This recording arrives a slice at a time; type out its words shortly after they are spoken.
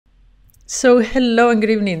So hello and good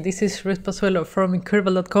evening. This is Ruth Pasuelo from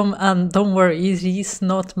Curbal.com, and don't worry, it is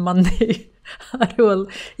not Monday at all.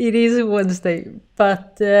 It is Wednesday,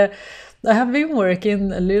 but I have been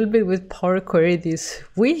working a little bit with Power Query this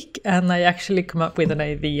week, and I actually come up with an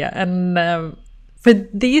idea. And for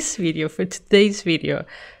today's video, for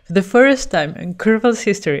the first time in Curbal's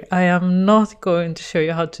history, I am not going to show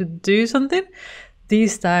you how to do something.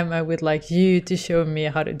 This time, I would like you to show me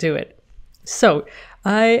how to do it. So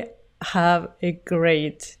I have a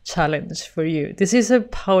great challenge for you. This is a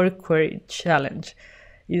Power Query challenge.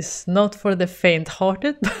 It's not for the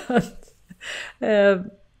faint-hearted, but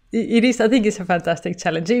it is. I think it's a fantastic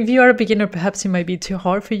challenge. If you are a beginner, perhaps it might be too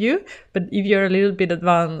hard for you, but if you're a little bit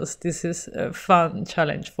advanced, this is a fun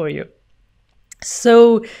challenge for you.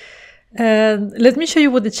 So let me show you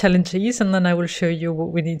what the challenge is, and then I will show you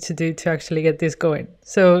what we need to do to actually get this going.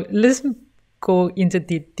 So let's go into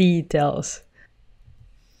the details.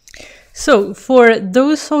 So for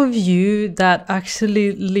those of you that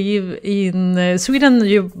actually live in Sweden,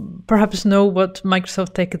 you perhaps know what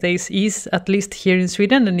Microsoft Tech Days is, at least here in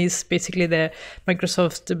Sweden, and it's basically the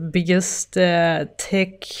Microsoft's biggest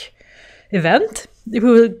tech event, if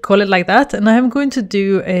we will call it like that. And I'm going to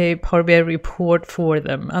do a Power BI report for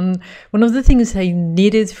them. And one of the things I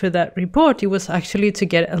needed for that report, it was actually to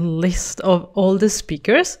get a list of all the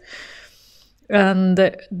speakers and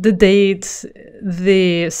the dates,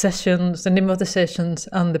 the sessions, the name of the sessions,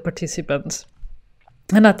 and the participants.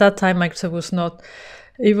 And at that time, Microsoft was not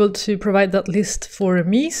able to provide that list for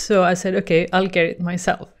me, so I said, okay, I'll get it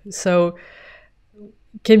myself. So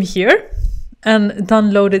came here and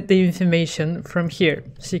downloaded the information from here,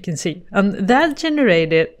 so you can see. And that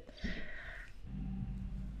generated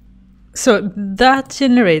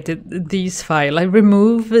this file. I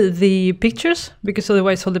removed the pictures because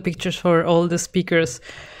otherwise all the pictures for all the speakers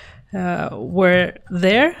were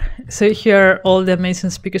there. So here are all the amazing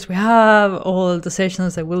speakers we have, all the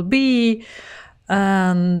sessions that will be,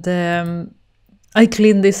 and I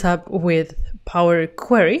cleaned this up with Power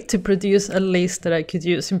Query to produce a list that I could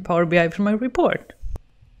use in Power BI for my report.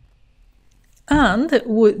 And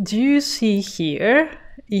what you see here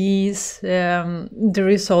is the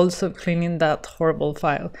results of cleaning that horrible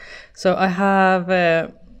file. So I have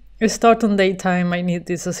a start on date time. I need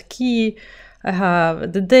this as a key. I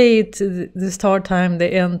have the date, the start time,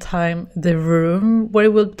 the end time, the room where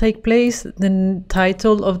it will take place, the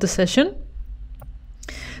title of the session,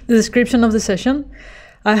 the description of the session.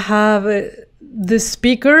 I have the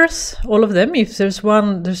speakers, all of them. If there's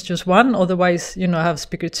one, there's just one. Otherwise, I have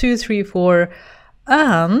speaker 2, 3, 4,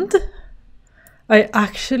 and I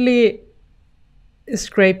actually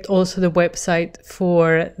scraped also the website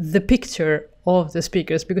for the picture of the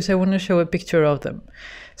speakers because I want to show a picture of them.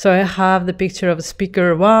 So I have the picture of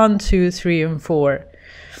speaker 1, 2, 3, and 4.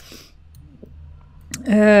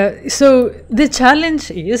 So the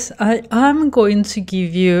challenge is I'm going to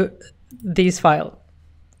give you this file.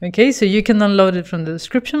 Okay, so you can download it from the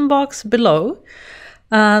description box below.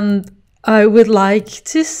 And I would like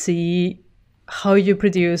to see how you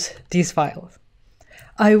produce this file.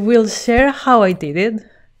 I will share how I did it,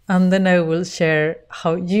 and then I will share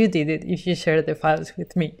how you did it if you share the files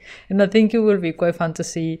with me. And I think it will be quite fun to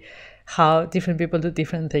see how different people do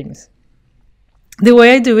different things. The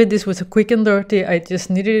way I do it, this was a quick and dirty. I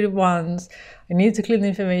just needed it once. I need to clean the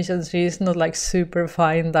information, so it's not like super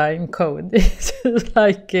fine dine code. It's just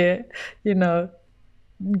like,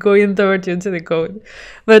 going dirty into the code.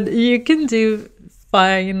 But you can do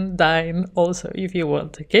fine dine also if you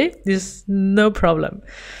want, okay? There's no problem.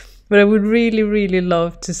 But I would really, really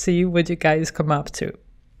love to see what you guys come up to.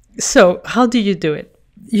 So how do you do it?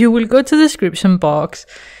 You will go to the description box.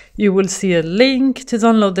 You will see a link to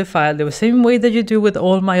download the file the same way that you do with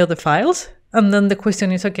all my other files. And then the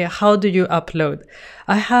question is, okay, how do you upload?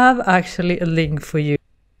 I have actually a link for you.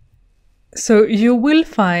 So you will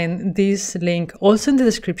find this link also in the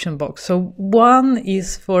description box. So one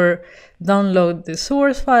is for download the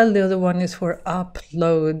source file, the other one is for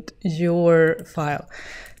upload your file.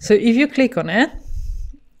 So if you click on it,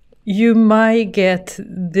 you might get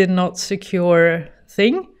the not secure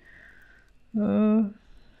thing.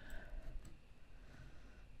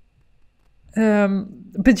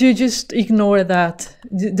 But you just ignore that.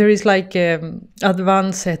 There is like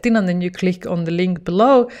advanced setting, and then you click on the link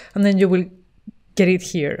below, and then you will get it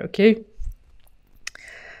here, okay?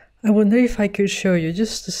 I wonder if I could show you,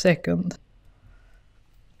 just a second.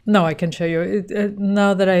 No, I can show you.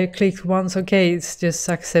 Now that I clicked once, okay, it's just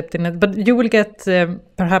accepting it. But you will get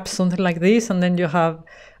perhaps something like this, and then you have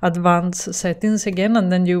advanced settings again,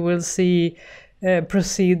 and then you will see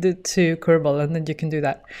proceed to Curbal, and then you can do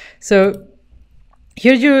that. So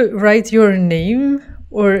Here you write your name,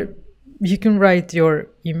 or you can write your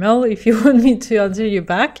email if you want me to answer you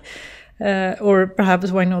back, or perhaps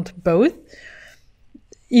why not both.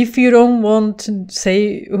 If you don't want to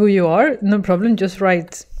say who you are, no problem, just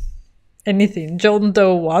write anything, John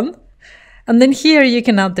Doe 1. And then here you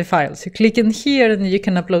can add the file. So click in here and you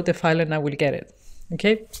can upload the file and I will get it.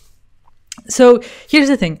 Okay. So here's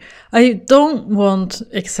the thing. I don't want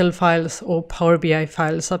Excel files or Power BI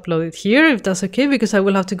files uploaded here, if that's okay, because I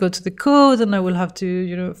will have to go to the code and I will have to,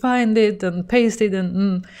 you know, find it and paste it.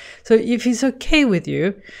 So if it's okay with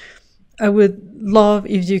you, I would love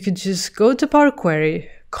if you could just go to Power Query,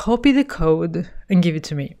 copy the code and give it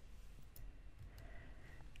to me.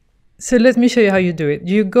 So let me show you how you do it.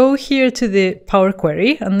 You go here to the Power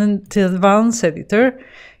Query and then to Advanced Editor,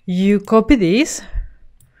 you copy this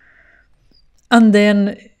and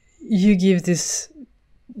then you give this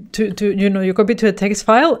to you copy to a text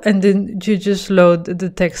file and then you just load the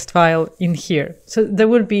text file in here. So that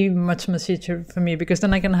would be much easier for me because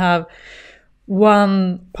then I can have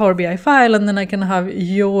one Power BI file and then I can have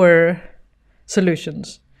your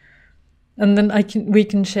solutions. And then we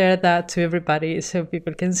can share that to everybody so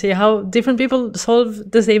people can see how different people solve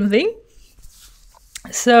the same thing.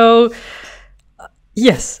 So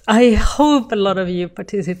yes, I hope a lot of you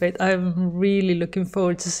participate. I'm really looking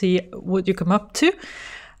forward to see what you come up to.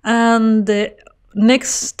 And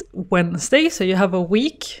next Wednesday, so you have a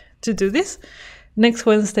week to do this. Next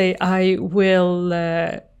Wednesday, I will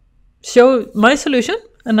show my solution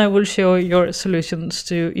and I will show your solutions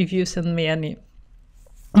too if you send me any.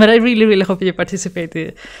 But I really, really hope you participate.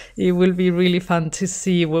 It will be really fun to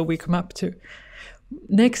see what we come up to.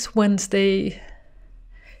 Next Wednesday,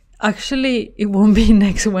 actually, it won't be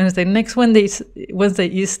next Wednesday. Next Wednesday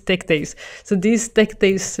is Tech Days. So this Tech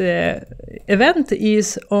Days event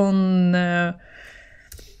is on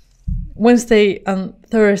Wednesday and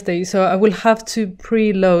Thursday. So I will have to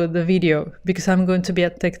preload the video because I'm going to be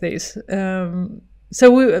at Tech Days.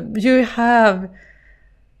 So you have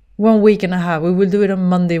 1 week and a half. We will do it on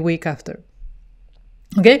Monday week after.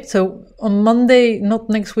 Okay, so on Monday, not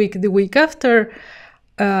next week, the week after,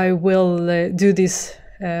 I will do this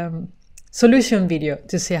solution video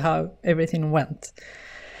to see how everything went.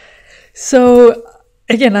 So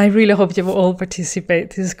again, I really hope you will all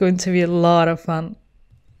participate. This is going to be a lot of fun.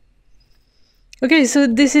 Okay, so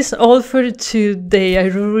this is all for today. I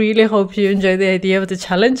really hope you enjoyed the idea of the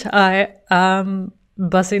challenge. I am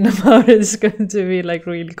buzzing about it. It's going to be like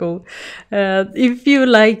really cool. If you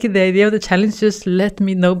like the idea of the challenge, just let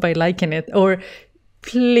me know by liking it, or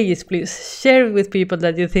please share it with people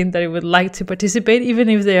that you think that would like to participate, even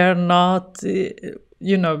if they are not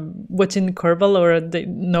watching Curbal or they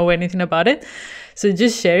know anything about it. So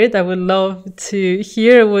just share it. I would love to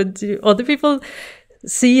hear what other people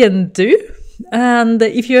see and do. And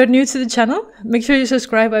if you are new to the channel, make sure you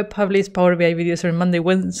subscribe. I publish Power BI videos on Monday,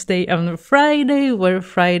 Wednesday, and Friday, where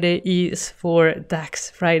Friday is for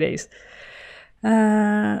DAX Fridays.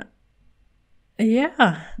 Yeah,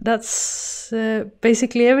 that's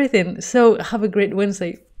basically everything. So have a great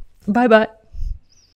Wednesday. Bye-bye.